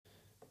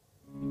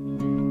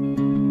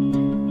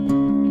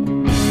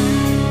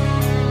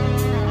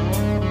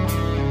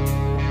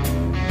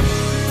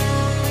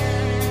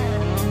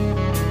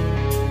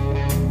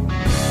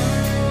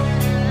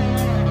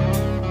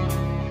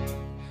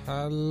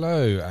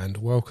and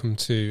welcome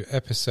to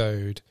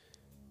episode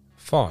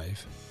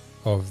 5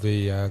 of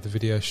the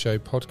Video Show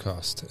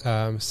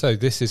podcast. So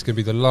this is going to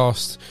be the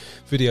last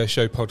Video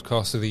Show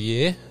podcast of the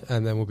year,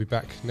 and then we'll be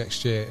back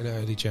next year in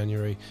early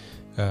January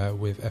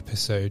with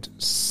episode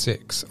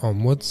 6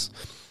 onwards.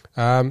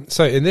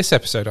 So in this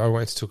episode, I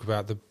wanted to talk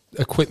about the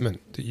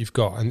equipment that you've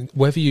got and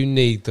whether you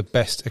need the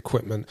best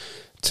equipment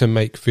to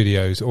make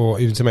videos or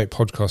even to make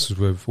podcasts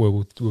with.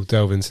 We'll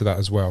delve into that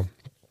as well.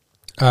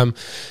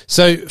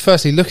 So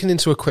firstly, looking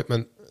into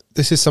equipment,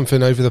 this is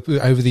something over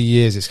the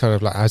years, it's kind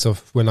of like, as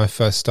of when I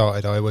first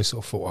started, I always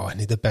sort of thought, I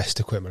need the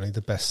best equipment, I need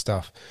the best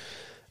stuff.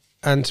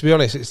 And to be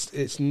honest,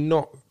 it's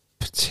not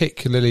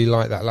particularly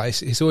like that. Like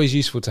it's always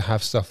useful to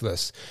have stuff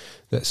that's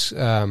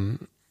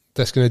going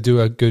to do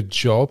a good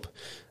job.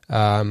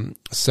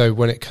 So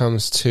when it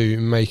comes to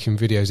making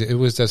videos, it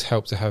always does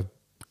help to have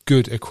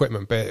good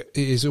equipment, but it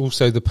is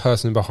also the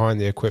person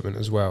behind the equipment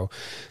as well.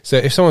 So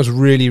if someone's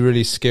really,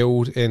 really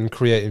skilled in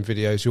creating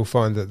videos, you'll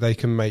find that they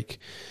can make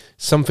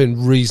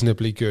something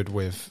reasonably good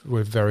with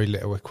very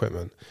little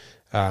equipment.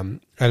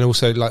 And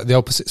also, like the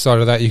opposite side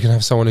of that, you can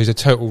have someone who's a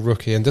total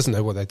rookie and doesn't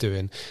know what they're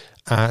doing,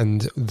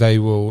 and they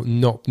will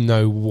not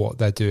know what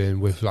they're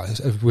doing with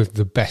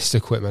the best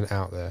equipment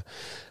out there.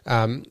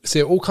 So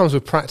it all comes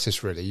with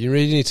practice, really. You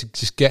really need to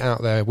just get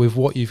out there with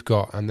what you've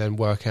got and then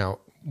work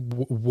out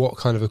what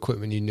kind of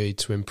equipment you need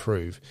to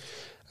improve.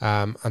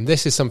 And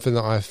this is something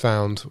that I've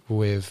found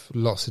with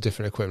lots of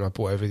different equipment I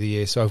bought over the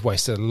years. So I've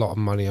wasted a lot of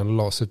money on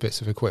lots of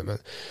bits of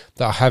equipment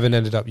that I haven't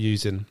ended up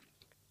using.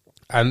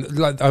 And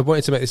I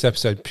wanted to make this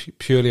episode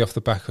purely off the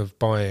back of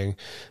buying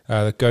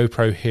the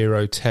GoPro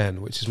Hero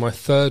 10, which is my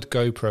third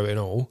GoPro in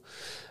all.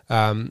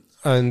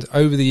 And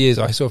over the years,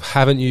 I sort of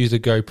haven't used a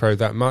GoPro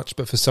that much,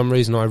 but for some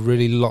reason, I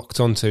really locked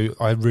onto,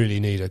 I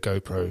really need a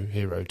GoPro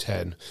Hero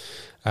 10.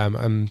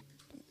 And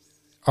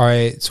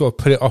I sort of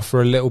put it off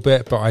for a little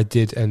bit, but I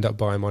did end up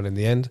buying one in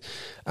the end.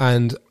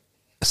 And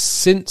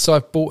since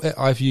I've bought it,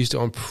 I've used it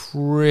on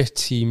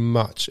pretty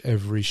much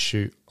every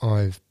shoot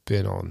I've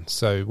been on.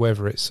 So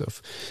whether it's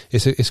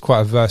it's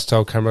quite a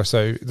versatile camera,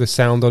 so the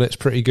sound on it's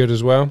pretty good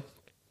as well.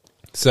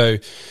 So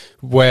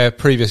where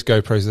previous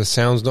GoPros, the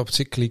sound's not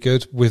particularly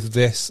good, with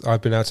this,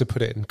 I've been able to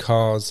put it in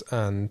cars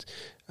and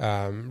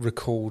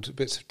record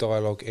bits of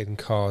dialogue in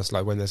cars,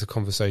 like when there's a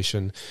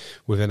conversation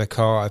within a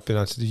car. I've been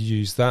able to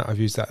use that. I've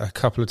used that a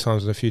couple of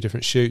times on a few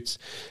different shoots.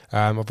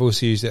 I've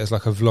also used it as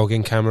like a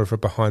vlogging camera for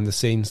behind the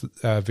scenes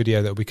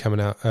video that will be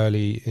coming out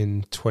early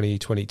in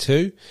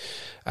 2022.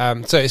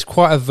 So it's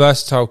quite a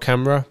versatile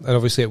camera, and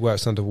obviously it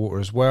works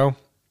underwater as well.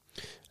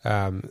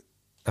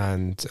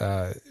 And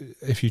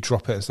if you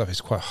drop it and stuff,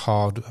 it's quite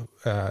hard.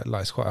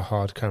 It's quite a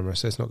hard camera,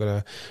 so it's not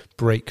going to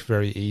break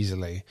very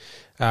easily.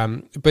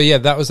 But yeah,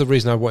 that was the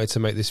reason I wanted to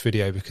make this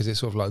video, because it's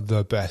sort of like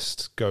the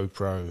best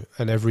GoPro,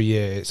 and every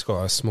year it's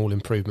got a small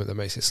improvement that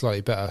makes it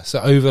slightly better. So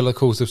over the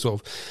course of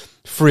sort of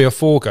 3 or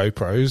 4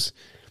 GoPros,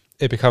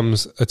 it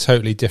becomes a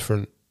totally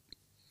different,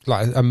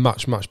 like a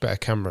much, much better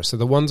camera. So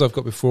the ones I've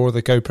got before,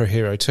 the GoPro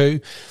Hero 2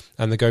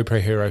 and the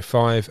GoPro Hero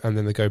 5 and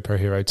then the GoPro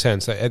Hero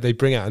 10. So they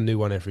bring out a new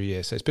one every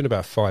year. So it's been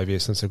about 5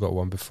 years since I've got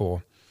one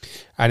before.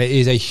 And it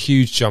is a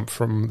huge jump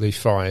from the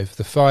 5.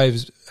 The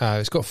 5's,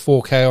 it's got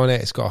 4K on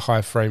it. It's got a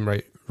high frame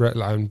rate.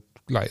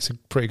 Like it's a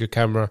pretty good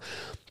camera.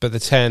 But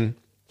the 10,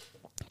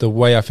 the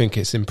way I think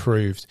it's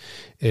improved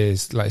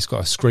is like it's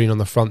got a screen on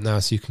the front now,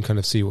 so you can kind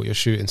of see what you're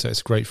shooting. So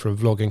it's great for a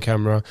vlogging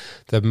camera.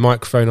 The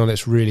microphone on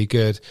it's really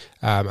good,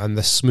 and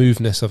the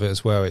smoothness of it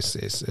as well. It's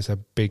a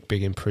big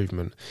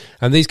improvement.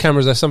 And these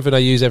cameras are something I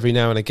use every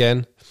now and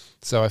again,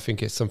 so I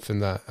think it's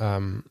something that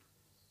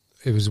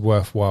it was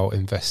worthwhile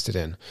invested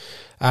in.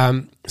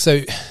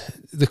 So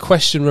the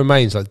question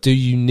remains, like, do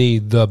you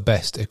need the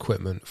best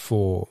equipment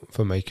for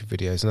making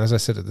videos? And as I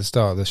said at the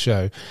start of the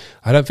show,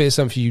 I don't think it's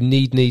something you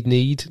need.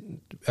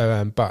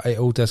 But it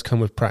all does come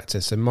with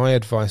practice. And my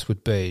advice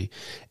would be,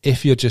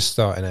 if you're just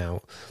starting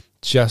out,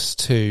 just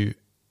to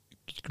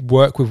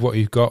work with what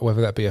you've got,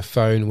 whether that be a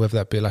phone, whether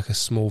that be like a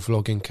small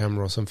vlogging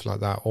camera or something like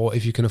that, or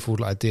if you can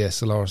afford like a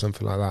DSLR or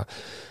something like that,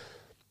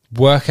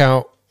 work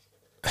out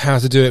how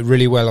to do it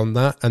really well on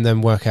that, and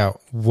then work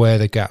out where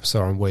the gaps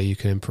are and where you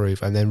can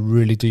improve, and then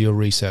really do your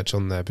research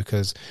on there,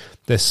 because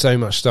there's so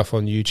much stuff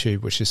on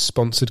YouTube which is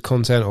sponsored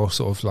content or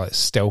sort of like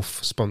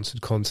stealth sponsored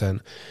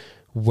content,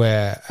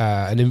 where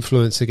an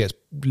influencer gets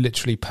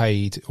literally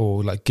paid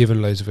or like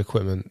given loads of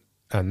equipment,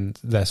 and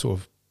they're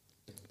sort of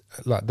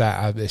like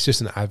that. It's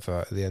just an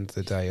advert at the end of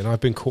the day. And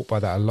I've been caught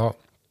by that a lot.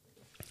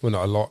 Well,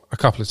 not a lot, a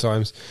couple of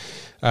times.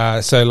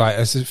 So like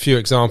as a few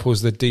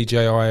examples, the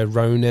DJI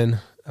Ronin,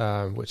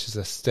 which is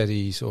a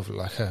steady sort of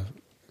like a,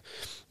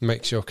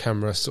 makes your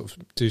camera sort of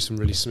do some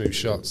really smooth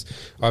shots.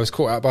 I was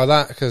caught out by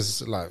that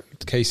because like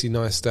Casey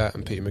Neistat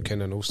and Peter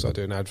McKinnon all started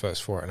doing adverts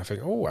for it, and I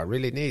think, oh, I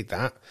really need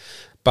that.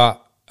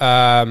 But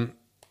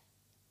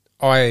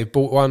I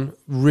bought one,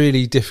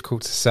 really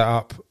difficult to set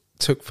up,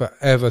 took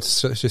forever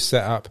to just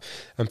set up.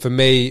 And for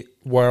me,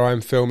 where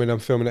I'm filming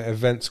at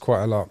events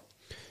quite a lot,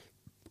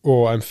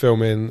 or I'm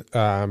filming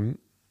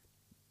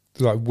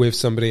like with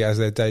somebody as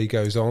their day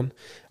goes on,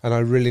 and I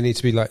really need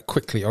to be like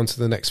quickly onto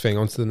the next thing,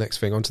 onto the next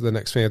thing, onto the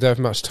next thing. I don't have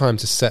much time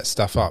to set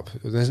stuff up.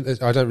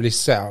 I don't really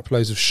set up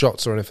loads of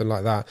shots or anything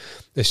like that.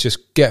 It's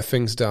just get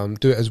things done,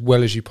 do it as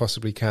well as you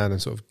possibly can,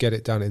 and sort of get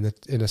it done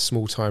in a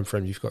small time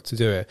frame you've got to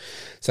do it.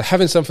 So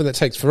having something that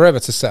takes forever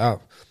to set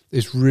up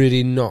is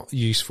really not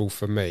useful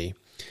for me.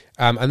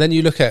 And then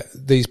you look at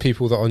these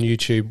people that on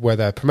YouTube where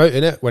they're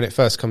promoting it when it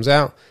first comes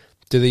out.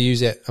 Do they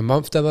use it a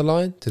month down the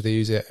line? Do they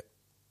use it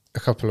a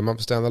couple of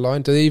months down the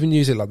line? Do they even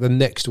use it like the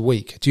next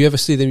week? Do you ever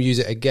see them use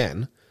it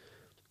again?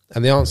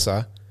 And the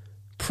answer,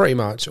 pretty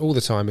much all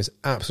the time, is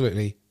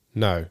absolutely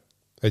no.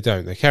 They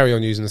don't. They carry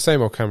on using the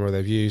same old camera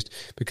they've used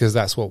because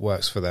that's what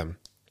works for them.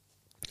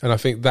 And I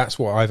think that's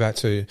what I've had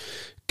to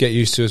get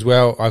used to as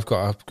well. I've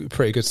got a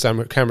pretty good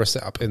camera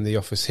set up in the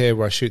office here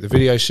where I shoot the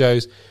video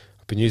shows.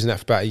 I've been using that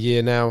for about a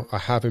year now. I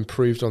have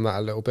improved on that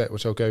a little bit,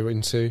 which I'll go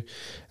into.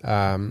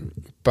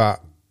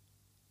 But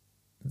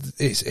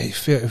it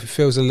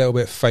feels a little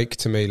bit fake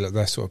to me that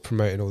they're sort of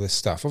promoting all this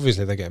stuff.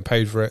 Obviously, they're getting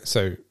paid for it,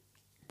 so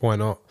why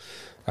not?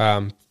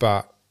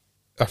 But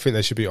I think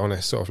they should be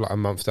honest, sort of like a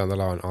month down the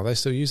line. Are they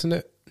still using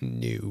it?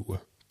 No.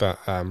 But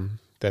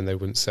then they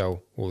wouldn't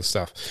sell all the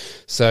stuff.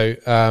 So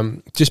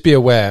just be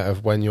aware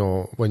of when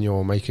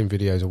you're making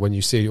videos or when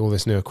you see all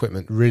this new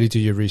equipment, really do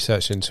your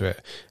research into it,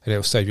 and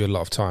it'll save you a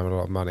lot of time and a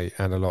lot of money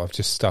and a lot of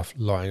just stuff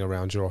lying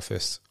around your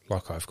office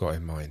like I've got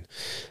in mine.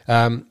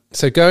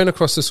 So going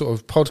across the sort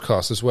of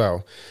podcast as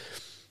well,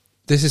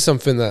 this is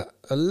something that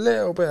a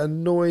little bit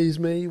annoys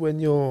me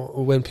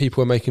when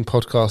people are making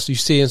podcasts. You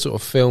see in sort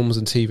of films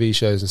and TV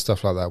shows and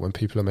stuff like that, when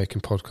people are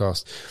making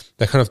podcasts,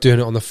 they're kind of doing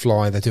it on the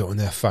fly. They do it on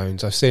their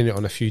phones. I've seen it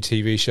on a few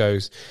TV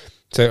shows.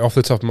 So off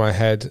the top of my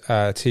head,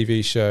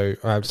 TV show,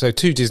 so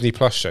 2 Disney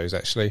Plus shows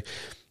actually.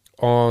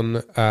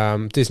 On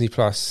Disney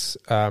Plus,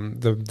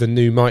 the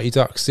new Mighty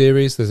Ducks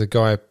series, there's a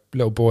guy,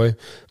 little boy,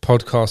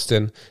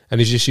 podcasting, and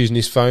he's just using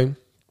his phone.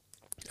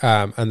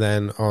 And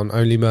then on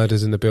Only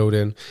Murders in the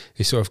Building,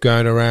 he's sort of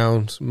going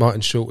around,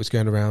 Martin Short was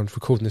going around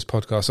recording this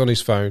podcast on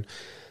his phone.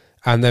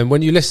 And then when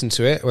they listen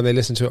to it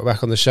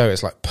back on the show,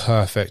 it's like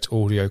perfect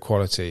audio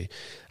quality.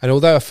 And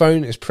although a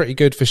phone is pretty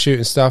good for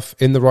shooting stuff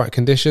in the right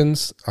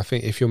conditions, I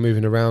think if you're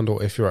moving around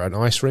or if you're at an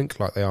ice rink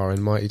like they are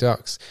in Mighty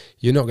Ducks,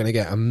 you're not going to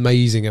get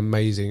amazing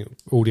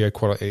audio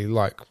quality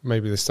like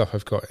maybe the stuff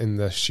I've got in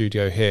the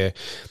studio here,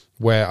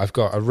 where I've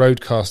got a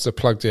Rodecaster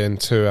plugged in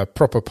to a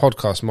proper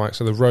podcast mic,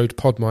 so the Rode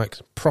Pod mic,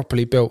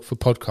 properly built for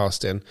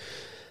podcasting,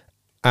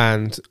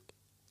 and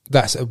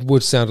that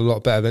would sound a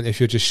lot better than if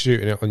you're just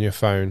shooting it on your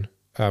phone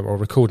or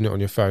recording it on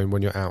your phone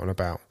when you're out and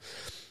about.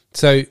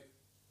 So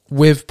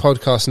with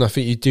podcasting, I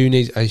think you do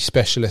need a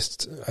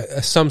specialist,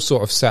 some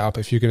sort of setup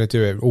if you're going to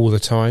do it all the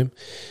time.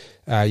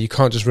 You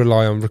can't just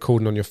rely on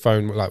recording on your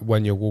phone like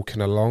when you're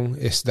walking along.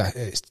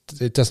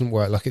 It doesn't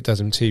work like it does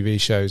in TV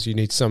shows. You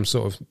need some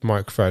sort of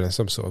microphone and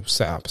some sort of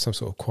setup, some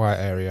sort of quiet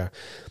area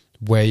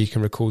where you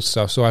can record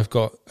stuff. So I've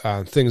got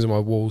things on my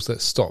walls that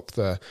stop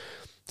the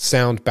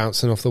sound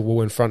bouncing off the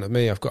wall in front of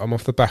me. I've got them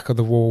off the back of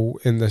the wall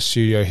in the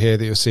studio here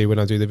that you'll see when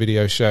I do the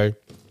video show.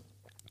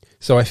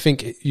 So I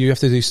think you have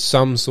to do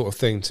some sort of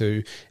thing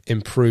to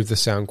improve the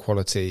sound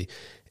quality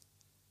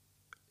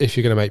if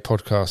you're going to make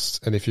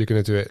podcasts and if you're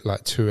going to do it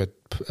like to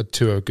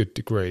a good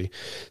degree.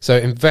 So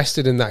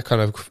invested in that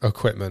kind of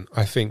equipment,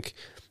 I think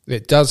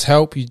it does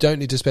help. You don't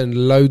need to spend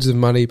loads of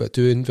money, but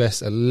do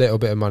invest a little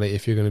bit of money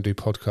if you're going to do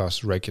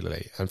podcasts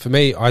regularly. And for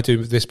me, I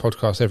do this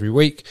podcast every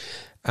week,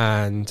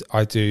 and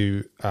I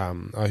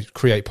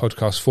create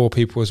podcasts for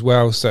people as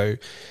well. So,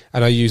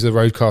 and I use the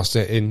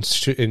Rodecaster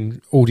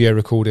in audio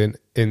recording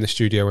in the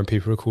studio when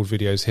people record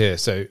videos here.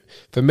 So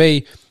for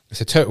me, it's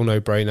a total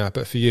no-brainer.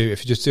 But for you,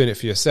 if you're just doing it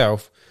for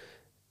yourself,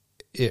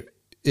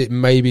 it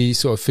may be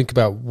sort of think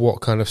about what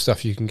kind of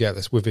stuff you can get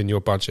that's within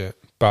your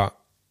budget. But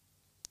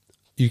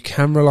you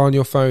can rely on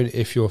your phone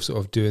if you're sort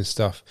of doing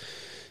stuff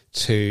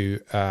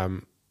to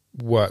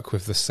work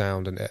with the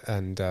sound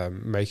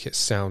and make it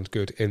sound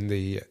good in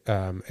the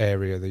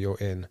area that you're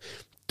in.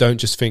 Don't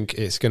just think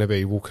it's going to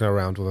be walking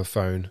around with a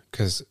phone,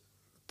 because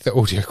the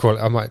audio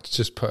quality, I might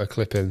just put a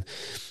clip in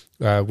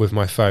with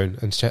my phone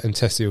and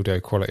test the audio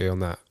quality on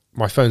that.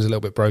 My phone's a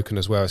little bit broken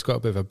as well. It's got a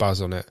bit of a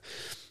buzz on it.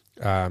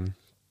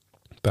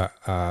 But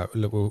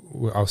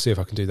I'll see if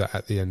I can do that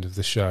at the end of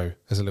the show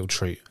as a little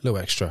treat, a little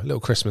extra, a little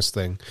Christmas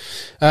thing.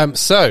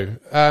 So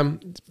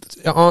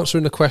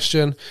answering the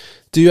question,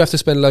 do you have to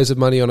spend loads of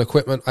money on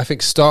equipment? I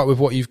think start with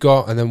what you've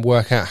got and then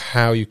work out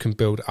how you can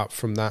build up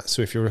from that.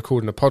 So if you're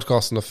recording a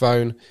podcast on the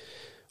phone,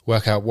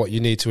 work out what you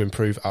need to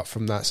improve up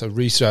from that. So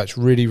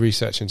really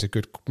research into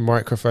good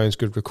microphones,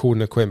 good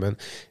recording equipment.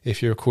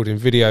 If you're recording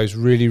videos,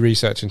 really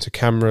research into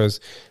cameras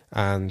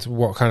and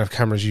what kind of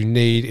cameras you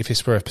need if it's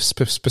for a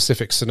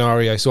specific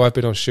scenario. So I've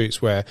been on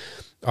shoots where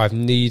I've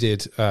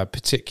needed a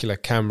particular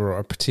camera or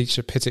a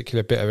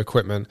particular bit of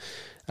equipment,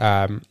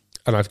 and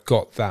I've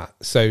got that.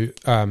 So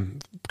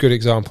good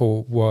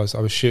example was I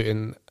was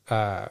shooting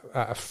at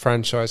a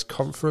franchise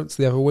conference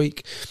the other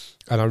week,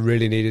 and I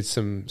really needed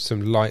some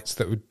lights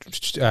that would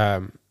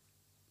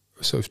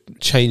sort of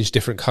change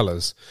different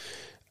colours.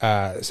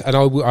 And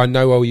I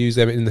know I'll use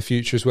them in the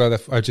future as well.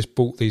 I just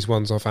bought these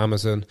ones off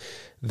Amazon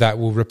that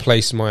will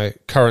replace my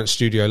current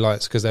studio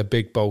lights because they're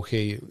big,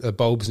 bulky. The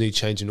bulbs need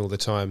changing all the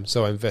time.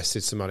 So I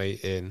invested some money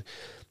in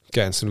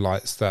getting some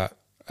lights that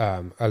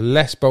are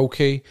less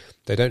bulky.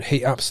 They don't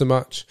heat up so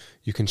much.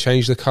 You can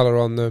change the colour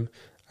on them,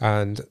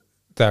 and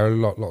they're a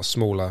lot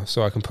smaller.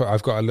 So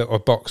I've got a little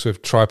box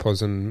with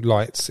tripods and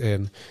lights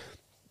in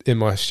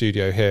my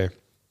studio here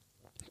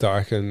that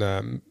I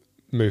can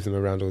move them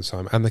around all the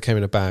time, and they came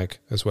in a bag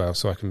as well,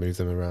 so I can move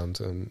them around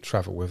and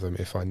travel with them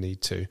if I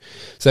need to.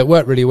 So it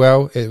worked really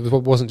well. It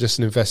wasn't just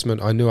an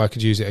investment. I knew I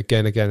could use it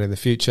again in the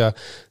future.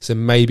 So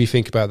maybe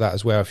think about that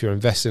as well. If you're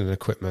investing in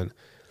equipment,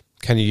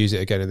 can you use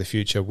it again in the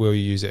future? Will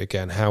you use it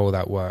again? How will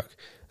that work?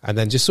 And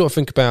then just sort of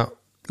think about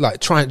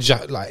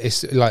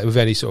it's like with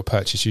any sort of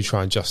purchase, you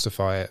try and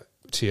justify it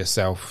to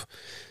yourself,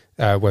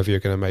 whether you're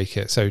going to make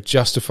it. So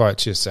justify it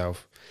to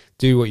yourself.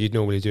 Do what you'd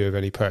normally do with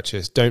any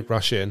purchase. Don't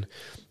rush in.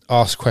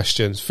 Ask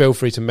questions. Feel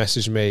free to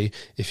message me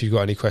if you've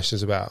got any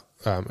questions about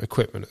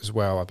equipment as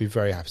well. I'd be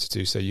very happy to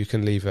do so. You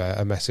can leave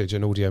a message,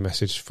 an audio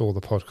message for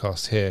the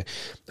podcast here,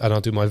 and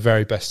I'll do my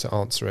very best to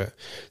answer it.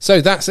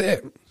 So that's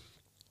it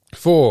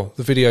for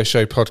the Video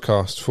Show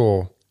podcast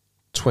for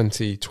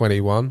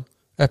 2021,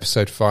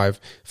 episode 5.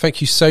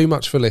 Thank you so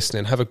much for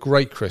listening. Have a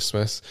great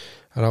Christmas,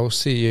 and I will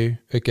see you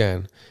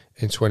again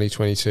in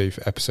 2022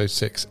 for episode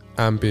 6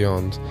 and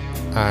beyond.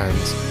 And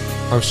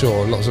I'm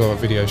sure lots of other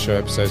video show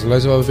episodes and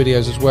loads of other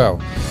videos as well.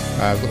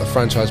 I've got the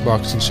Franchise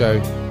Marketing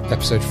Show,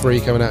 episode 3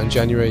 coming out in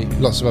January.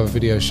 Lots of other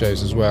video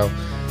shows as well.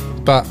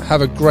 But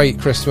have a great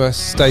Christmas.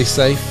 Stay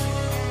safe.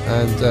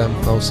 And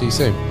I'll see you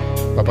soon.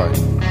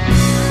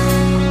 Bye-bye.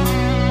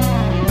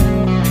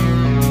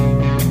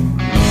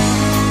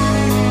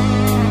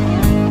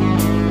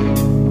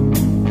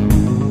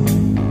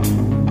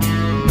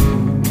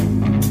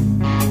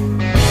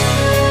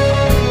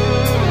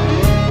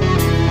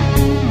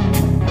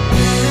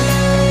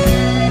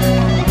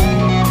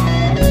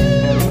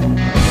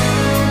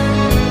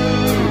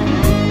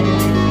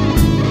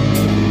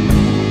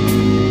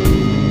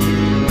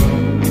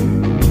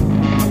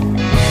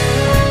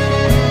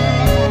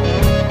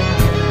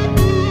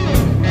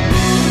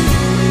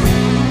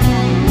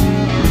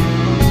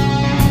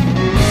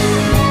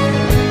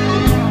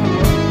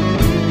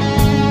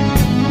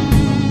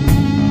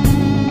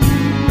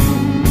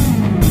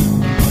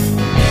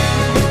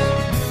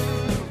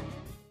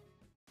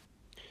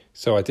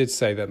 So I did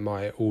say that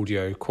my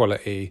audio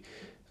quality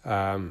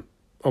on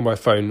my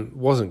phone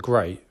wasn't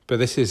great, but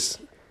this is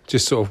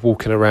just sort of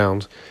walking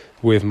around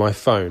with my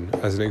phone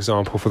as an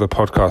example for the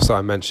podcast that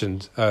I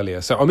mentioned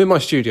earlier. So I'm in my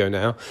studio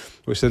now,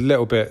 which is a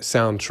little bit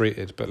sound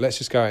treated, but let's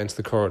just go out into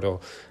the corridor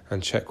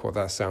and check what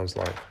that sounds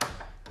like.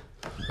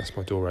 That's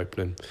my door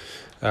opening.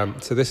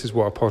 So this is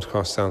what a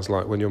podcast sounds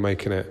like when you're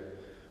making it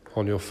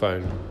on your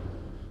phone.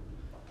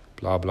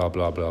 Blah, blah,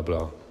 blah, blah,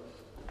 blah.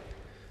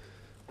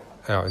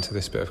 Out into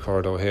this bit of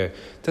corridor here.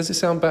 Does it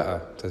sound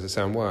better? Does it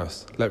sound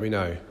worse? Let me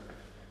know.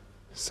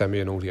 Send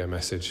me an audio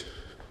message.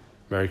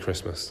 Merry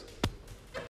Christmas.